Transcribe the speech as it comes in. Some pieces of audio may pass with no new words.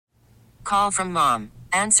Call from mom.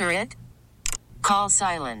 Answer it. Call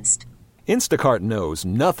silenced. Instacart knows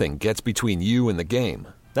nothing gets between you and the game.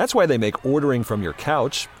 That's why they make ordering from your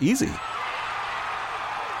couch easy.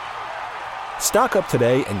 Stock up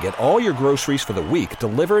today and get all your groceries for the week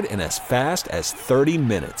delivered in as fast as 30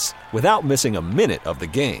 minutes without missing a minute of the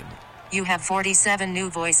game. You have 47 new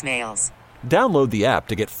voicemails. Download the app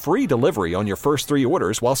to get free delivery on your first 3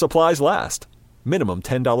 orders while supplies last. Minimum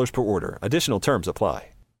 $10 per order. Additional terms apply.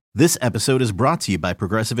 This episode is brought to you by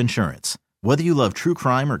Progressive Insurance. Whether you love true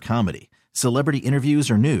crime or comedy, celebrity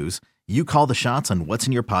interviews or news, you call the shots on what's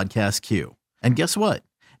in your podcast queue. And guess what?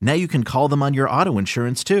 Now you can call them on your auto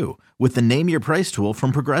insurance too with the Name Your Price tool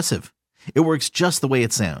from Progressive. It works just the way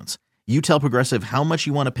it sounds. You tell Progressive how much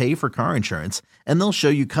you want to pay for car insurance, and they'll show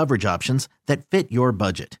you coverage options that fit your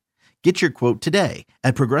budget. Get your quote today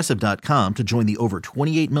at Progressive.com to join the over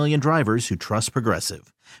 28 million drivers who trust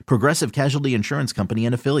Progressive. Progressive Casualty Insurance Company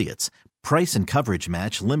and Affiliates. Price and coverage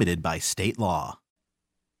match limited by state law.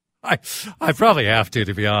 I probably have to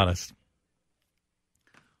be honest.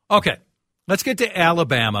 Okay, let's get to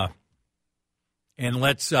Alabama, and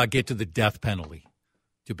let's get to the death penalty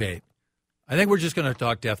debate. I think we're just going to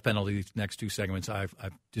talk death penalty these next 2 segments. I've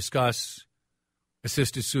discussed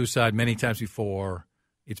assisted suicide many times before.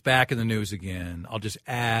 It's back in the news again. I'll just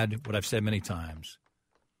add what I've said many times.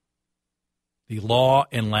 The law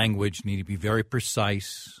and language need to be very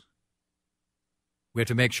precise. We have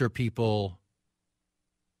to make sure people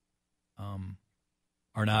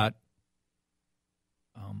are not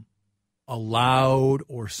allowed,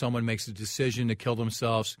 or someone makes a decision to kill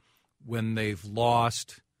themselves when they've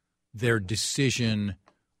lost their decision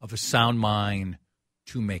of a sound mind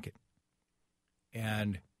to make it.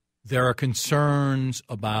 And there are concerns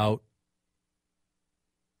about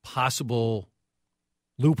possible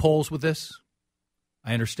loopholes with this.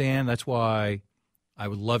 I understand. That's why I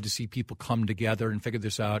would love to see people come together and figure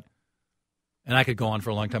this out. And I could go on for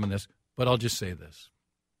a long time on this, but I'll just say this.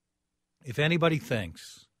 If anybody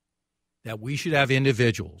thinks that we should have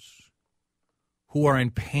individuals who are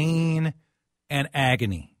in pain and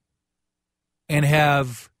agony and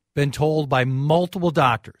have been told by multiple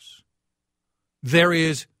doctors there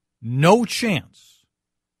is no chance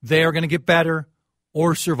they are going to get better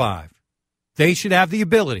or survive, they should have the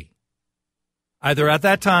ability, either at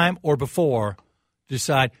that time or before, to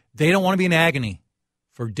decide they don't want to be in agony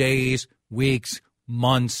for days, weeks,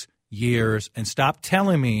 months, years, and stop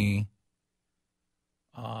telling me,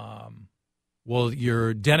 well,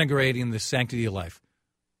 you're denigrating the sanctity of life.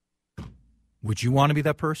 Would you want to be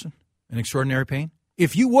that person in extraordinary pain?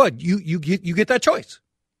 If you would, you get that choice.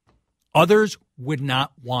 Others would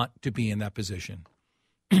not want to be in that position.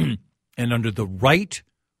 And under the right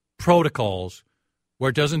protocols, where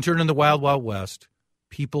it doesn't turn into the wild, wild west,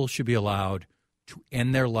 people should be allowed to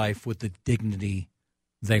end their life with the dignity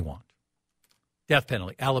they want. Death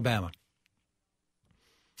penalty, Alabama.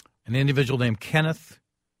 An individual named Kenneth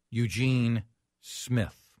Eugene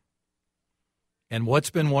Smith. And what's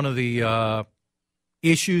been one of the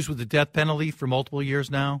issues with the death penalty for multiple years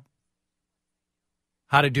now?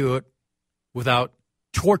 How to do it without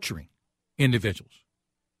torturing individuals.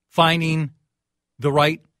 Finding the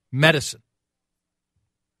right medicine.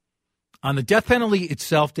 On the death penalty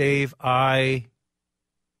itself, Dave, I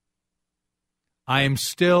am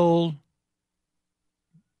still,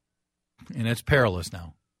 and it's perilous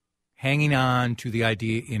now, hanging on to the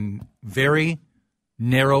idea in very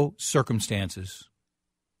narrow circumstances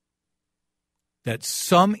that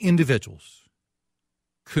some individuals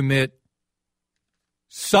commit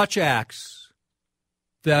such acts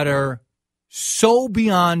that are so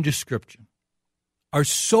beyond description, are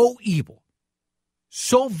so evil,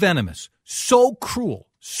 so venomous, so cruel,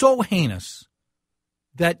 so heinous,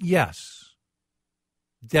 that yes,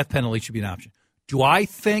 death penalty should be an option. Do I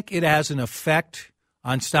think it has an effect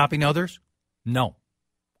on stopping others? No.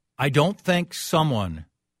 I don't think someone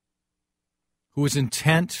who is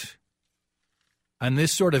intent on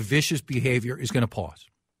this sort of vicious behavior is going to pause.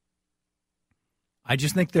 I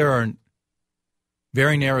just think there are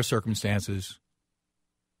very narrow circumstances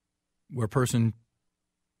where a person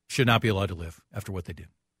should not be allowed to live after what they did.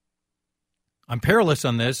 I'm perilous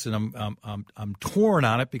on this, and I'm torn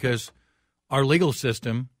on it because our legal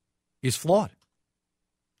system is flawed.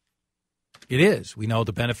 It is. We know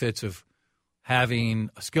the benefits of having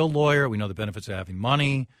a skilled lawyer. We know the benefits of having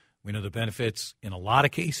money. We know the benefits in a lot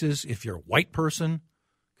of cases if you're a white person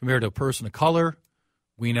compared to a person of color.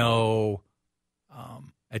 We know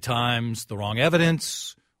at times the wrong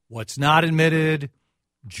evidence, what's not admitted,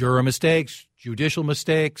 juror mistakes, judicial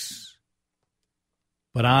mistakes.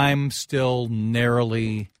 But I'm still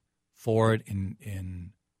narrowly for it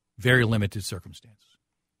in very limited circumstances.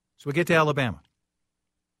 So we get to Alabama.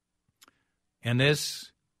 And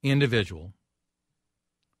this individual,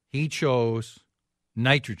 he chose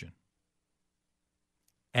nitrogen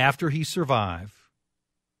after he survived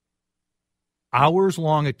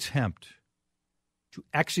hours-long attempt to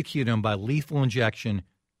execute him by lethal injection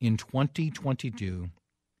in 2022,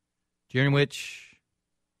 during which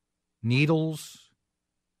needles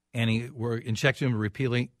were injected him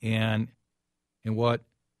repeatedly and in what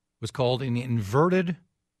was called an inverted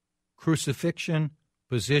crucifixion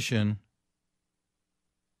position.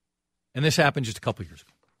 And this happened just a couple of years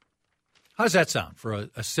ago. How does that sound for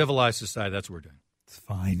a civilized society? That's what we're doing. It's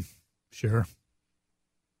fine. Sure.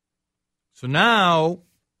 So now,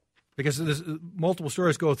 because there's multiple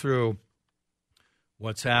stories go through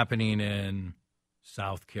what's happening in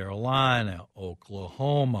South Carolina,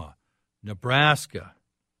 Oklahoma, Nebraska,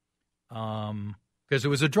 because it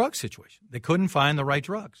was a drug situation. They couldn't find the right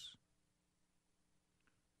drugs.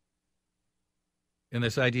 And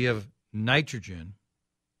this idea of nitrogen,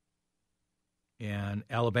 and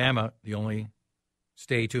Alabama, the only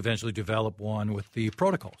state to eventually develop one with the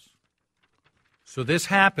protocols. So this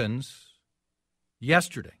happens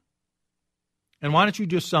yesterday. And why don't you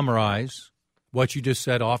just summarize what you just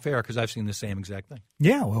said off air, because I've seen the same exact thing.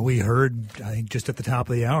 Yeah, well, we heard, I think, just at the top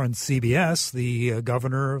of the hour on CBS, the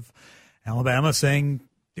governor of Alabama saying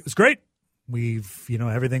it was great.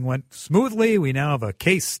 Everything went smoothly. We now have a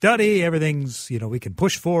case study. Everything's, we can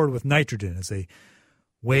push forward with nitrogen as a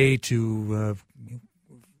way to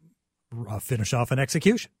finish off an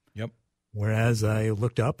execution. Yep. Whereas I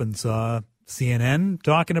looked up and saw CNN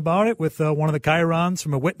talking about it with one of the chyrons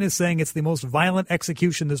from a witness saying it's the most violent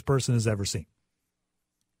execution this person has ever seen.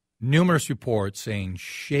 Numerous reports saying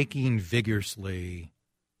shaking vigorously,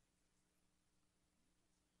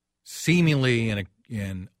 seemingly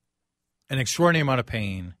in an extraordinary amount of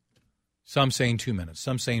pain, some saying 2 minutes,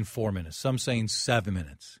 some saying 4 minutes, some saying 7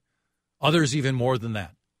 minutes, others even more than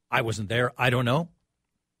that. I wasn't there. I don't know.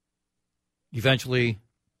 Eventually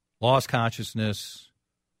lost consciousness,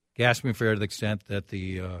 gasping for air to the extent that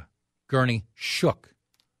the gurney shook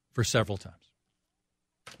for several times.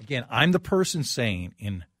 Again, I'm the person saying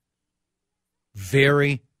in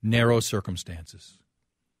very narrow circumstances,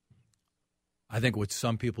 I think what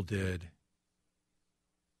some people did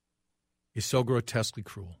is so grotesquely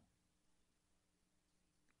cruel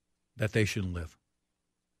that they shouldn't live.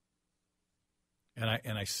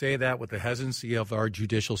 And I say that with the hesitancy of our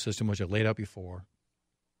judicial system, which I laid out before.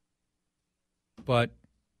 But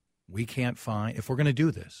we can't find, if we're going to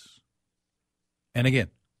do this, and again,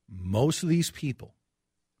 most of these people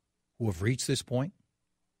who have reached this point,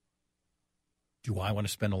 do I want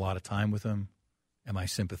to spend a lot of time with them? Am I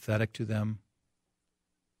sympathetic to them?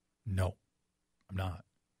 No, I'm not.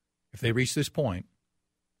 If they reach this point,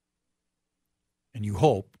 and you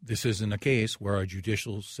hope this isn't a case where our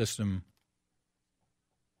judicial system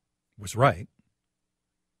was right,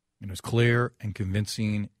 and it was clear and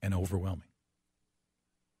convincing and overwhelming.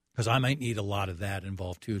 Because I might need a lot of that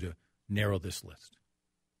involved, too, to narrow this list.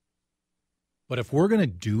 But if we're going to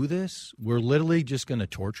do this, we're literally just going to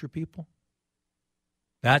torture people.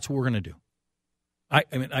 That's what we're going to do. I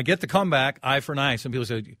mean, I get the comeback, eye for an eye. Some people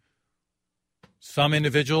say, some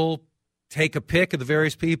individual take a pick of the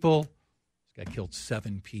various people. This guy killed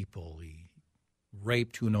 7 people. He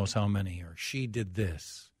raped who knows how many, or she did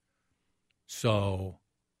this. So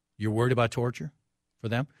you're worried about torture for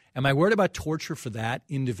them? Am I worried about torture for that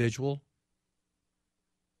individual?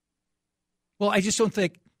 Well, I just don't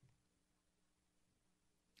think.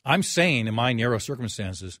 I'm saying in my narrow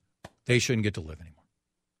circumstances, they shouldn't get to live anymore.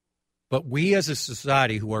 But we as a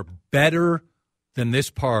society who are better than this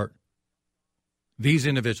part, these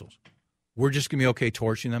individuals, we're just going to be okay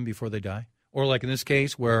torturing them before they die? Or like in this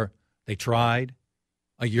case where they tried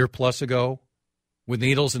a year plus ago with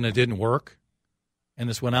needles and it didn't work. And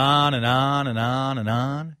this went on and on and on and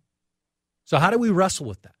on. So how do we wrestle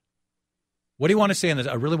with that? What do you want to say on this?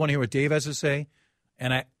 I really want to hear what Dave has to say.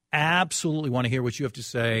 And I absolutely want to hear what you have to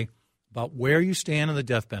say about where you stand on the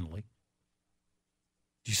death penalty.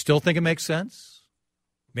 Do you still think it makes sense?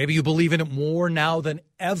 Maybe you believe in it more now than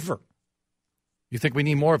ever. You think we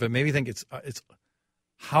need more of it. Maybe you think it's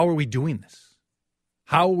how are we doing this?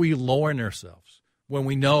 How are we lowering ourselves when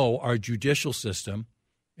we know our judicial system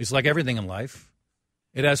is like everything in life?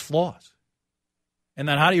 It has flaws. And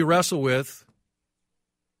then how do you wrestle with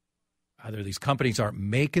either these companies aren't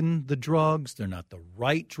making the drugs, they're not the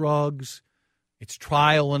right drugs, it's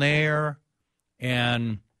trial and error.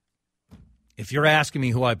 And if you're asking me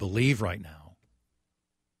who I believe right now,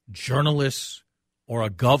 journalists or a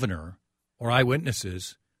governor or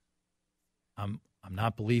eyewitnesses, I'm I'm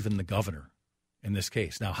not believing the governor in this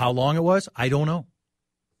case. Now, how long it was, I don't know.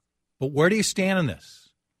 But where do you stand on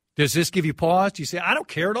this? Does this give you pause? Do you say, I don't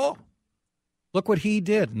care at all? Look what he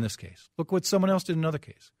did in this case. Look what someone else did in another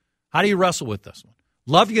case. How do you wrestle with this one?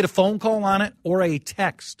 Love to get a phone call on it or a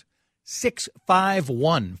text.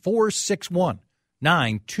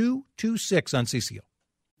 651-461-9226 on CCO.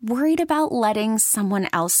 Worried about letting someone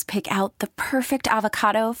else pick out the perfect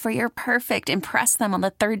avocado for your perfect impress them on the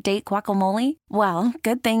third date guacamole? Well,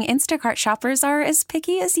 good thing Instacart shoppers are as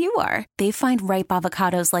picky as you are. They find ripe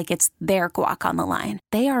avocados like it's their guac on the line.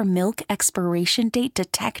 They are milk expiration date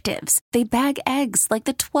detectives. They bag eggs like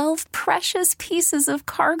the 12 precious pieces of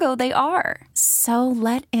cargo they are. So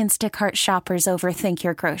let Instacart shoppers overthink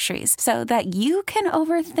your groceries so that you can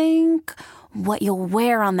overthink what you'll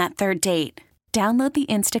wear on that third date. Download the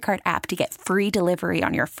Instacart app to get free delivery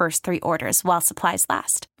on your first 3 orders while supplies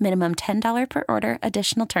last. Minimum $10 per order.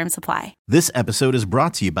 Additional terms apply. This episode is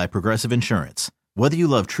brought to you by Progressive Insurance. Whether you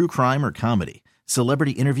love true crime or comedy,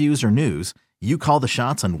 celebrity interviews or news, you call the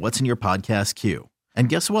shots on what's in your podcast queue. And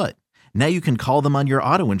guess what? Now you can call them on your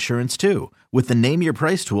auto insurance too with the Name Your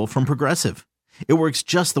Price tool from Progressive. It works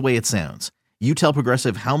just the way it sounds. You tell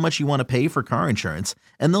Progressive how much you want to pay for car insurance,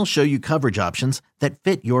 and they'll show you coverage options that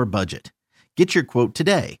fit your budget. Get your quote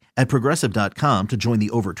today at Progressive.com to join the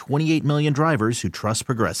over 28 million drivers who trust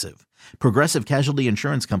Progressive. Progressive Casualty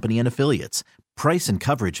Insurance Company and Affiliates. Price and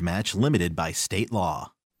coverage match limited by state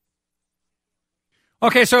law.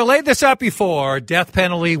 Okay, so I laid this out before. Death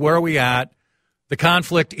penalty, where are we at? The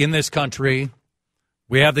conflict in this country.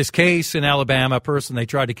 We have this case in Alabama, a person they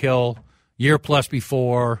tried to kill year plus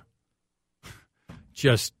before.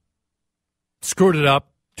 Just screwed it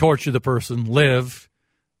up, tortured the person, lived.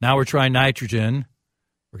 Now we're trying nitrogen.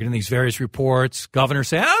 We're getting these various reports. Governor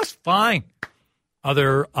saying, it's fine.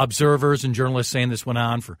 Other observers and journalists saying this went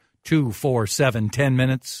on for 2, 4, 7, 10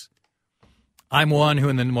 minutes. I'm one who,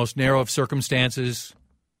 in the most narrow of circumstances,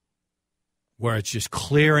 where it's just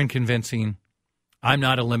clear and convincing, I'm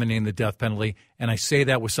not eliminating the death penalty. And I say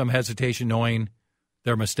that with some hesitation, knowing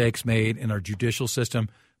there are mistakes made in our judicial system.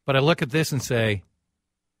 But I look at this and say,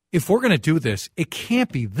 if we're going to do this, it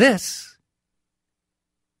can't be this.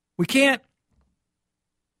 We couldn't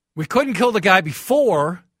kill the guy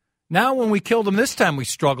before. Now when we killed him this time, we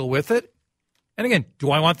struggle with it. And again,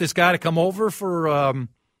 do I want this guy to come over for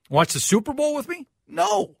watch the Super Bowl with me?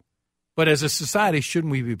 No. But as a society,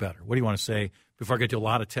 shouldn't we be better? What do you want to say before I get to a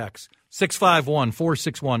lot of texts?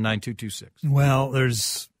 651-461-9226. Well,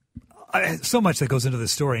 there's so much that goes into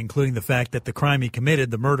this story, including the fact that the crime he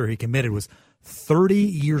committed, the murder he committed, was 30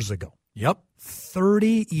 years ago. Yep.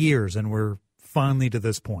 30 years, and we're finally to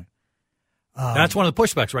this point. That's one of the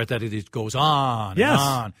pushbacks, right? That it goes on and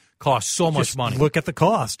on, costs so much money. Look at the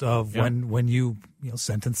cost of when you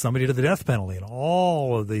sentence somebody to the death penalty and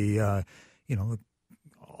all of the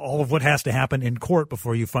all of what has to happen in court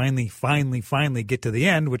before you finally get to the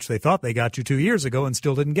end, which they thought they got you 2 years ago and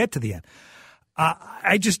still didn't get to the end.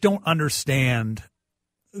 I just don't understand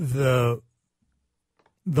I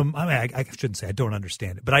shouldn't say I don't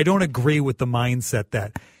understand it, but I don't agree with the mindset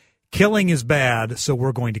that killing is bad, so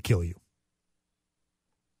we're going to kill you.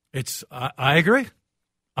 I agree.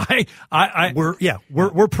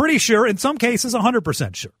 We're pretty sure, in some cases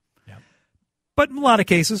 100% sure. Yeah. But in a lot of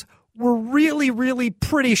cases, we're really, really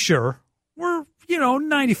pretty sure. We're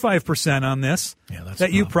 95% on this. Yeah,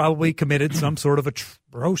 that you probably committed some sort of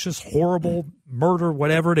atrocious, horrible murder,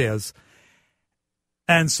 whatever it is,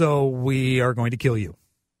 and so we are going to kill you.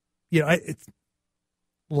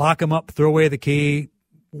 Lock them up, throw away the key,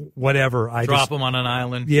 whatever. Drop them on an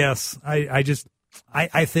island. Yes, I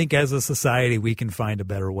think as a society we can find a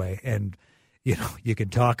better way, and you can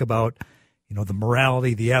talk about the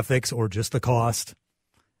morality, the ethics, or just the cost.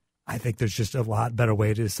 I think there's just a lot better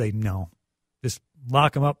way to say no. Just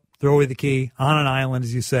lock them up, throw away the key on an island,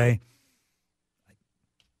 as you say.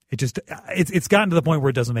 It's gotten to the point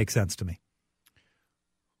where it doesn't make sense to me.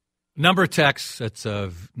 Number of texts. That's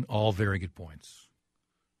all very good points.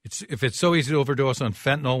 If it's so easy to overdose on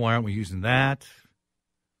fentanyl, why aren't we using that?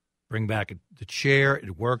 Bring back the chair.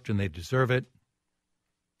 It worked, and they deserve it.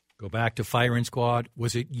 Go back to firing squad.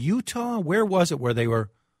 Was it Utah? Where was it where they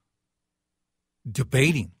were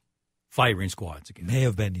debating firing squads again? May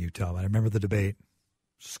have been Utah. I remember the debate.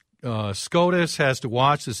 SCOTUS has to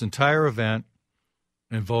watch this entire event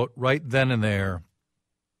and vote right then and there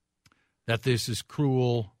that this is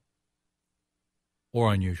cruel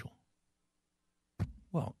or unusual.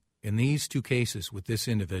 Well, in these two cases with this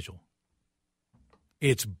individual,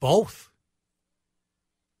 it's both.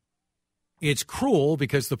 It's cruel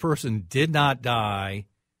because the person did not die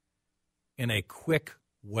in a quick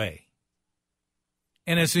way.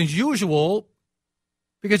 And it's unusual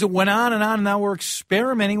because it went on, and now we're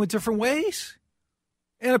experimenting with different ways.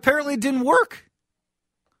 And apparently it didn't work.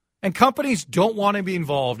 And companies don't want to be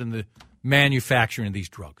involved in the manufacturing of these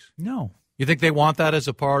drugs. No. You think they want that as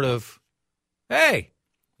a part of, hey,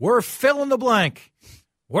 we're filling the blank.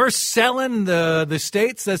 We're selling the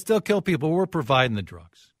states that still kill people. We're providing the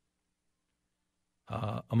drugs.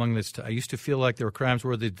 Among this, I used to feel like there were crimes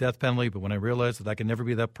worthy of the death penalty, but when I realized that I could never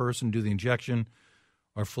be that person, do the injection,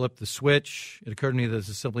 or flip the switch, it occurred to me that this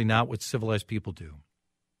is simply not what civilized people do.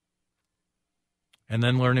 And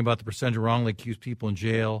then learning about the percentage of wrongly accused people in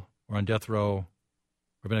jail or on death row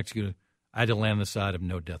or been executed, I had to land on the side of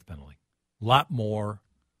no death penalty. A lot more.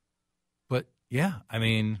 But, yeah, I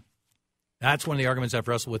mean, that's one of the arguments I've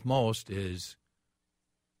wrestled with most is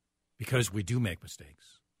because we do make mistakes.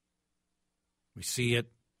 We see it.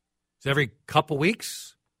 It's every couple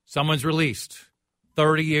weeks, someone's released.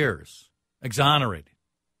 30 years. Exonerated.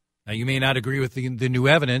 Now, you may not agree with the new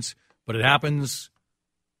evidence, but it happens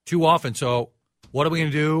too often. So what are we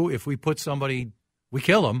going to do if we put somebody, we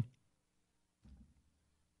kill them,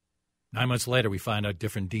 9 months later we find out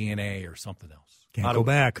different DNA or something else? Can't go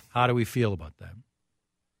back. How do we feel about that?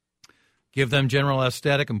 Give them general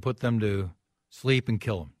anesthetic and put them to sleep and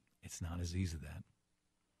kill them. It's not as easy as that.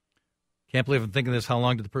 Can't believe I'm thinking this. How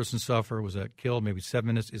long did the person suffer? Was that killed? Maybe 7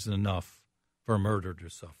 minutes isn't enough for a murderer to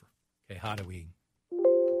suffer. Okay, how do we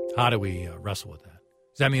wrestle with that?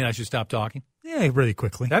 Does that mean I should stop talking? Yeah, really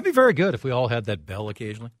quickly. That'd be very good if we all had that bell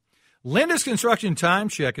occasionally. Linda's Construction Time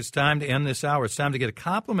Check. It's time to end this hour. It's time to get a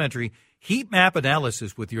complimentary heat map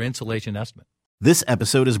analysis with your insulation estimate. This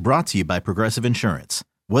episode is brought to you by Progressive Insurance.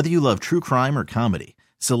 Whether you love true crime or comedy,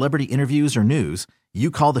 celebrity interviews or news,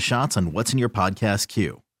 you call the shots on what's in your podcast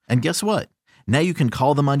queue. And guess what? Now you can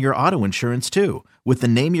call them on your auto insurance too with the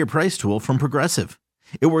Name Your Price tool from Progressive.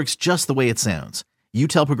 It works just the way it sounds. You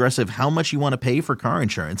tell Progressive how much you want to pay for car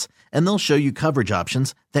insurance, and they'll show you coverage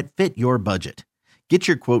options that fit your budget. Get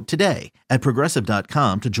your quote today at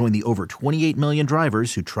Progressive.com to join the over 28 million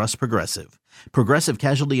drivers who trust Progressive. Progressive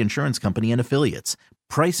Casualty Insurance Company and Affiliates.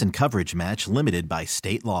 Price and coverage match limited by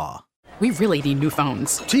state law. We really need new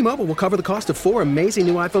phones. T-Mobile will cover the cost of 4 amazing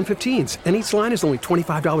new iPhone 15s, and each line is only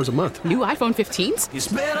 $25 a month. New iPhone 15s? It's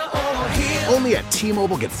better over here. Only at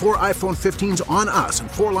T-Mobile, get 4 iPhone 15s on us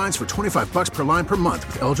and 4 lines for $25 per line per month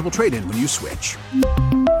with eligible trade-in when you switch.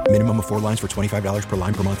 Minimum of 4 lines for $25 per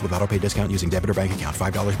line per month with autopay discount using debit or bank account.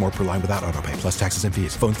 $5 more per line without autopay, plus taxes and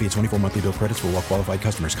fees. Phone fee at 24 monthly bill credits for well-qualified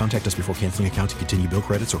customers. Contact us before canceling account to continue bill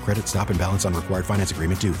credits or credit stop and balance on required finance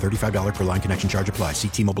agreement due. $35 per line connection charge applies. See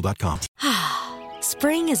T-Mobile.com.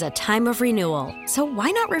 Spring is a time of renewal, so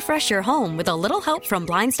why not refresh your home with a little help from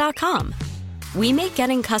Blinds.com? We make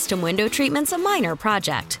getting custom window treatments a minor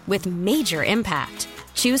project with major impact.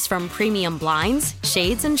 Choose from premium blinds,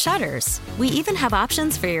 shades, and shutters. We even have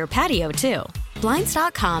options for your patio, too.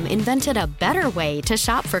 Blinds.com invented a better way to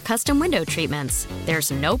shop for custom window treatments.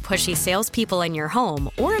 There's no pushy salespeople in your home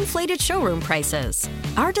or inflated showroom prices.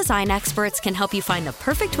 Our design experts can help you find the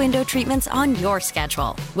perfect window treatments on your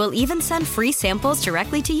schedule. We'll even send free samples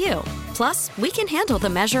directly to you. Plus, we can handle the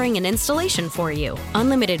measuring and installation for you.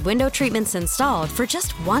 Unlimited window treatments installed for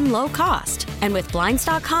just one low cost. And with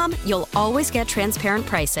Blinds.com, you'll always get transparent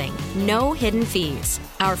pricing. No hidden fees.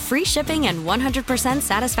 Our free shipping and 100%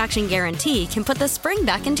 satisfaction guarantee can put the spring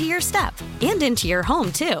back into your step and into your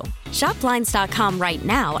home, too. Shop Blinds.com right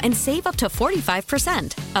now and save up to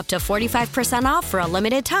 45%. Up to 45% off for a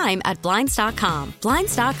limited time at Blinds.com.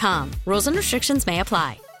 Blinds.com. Rules and restrictions may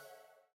apply.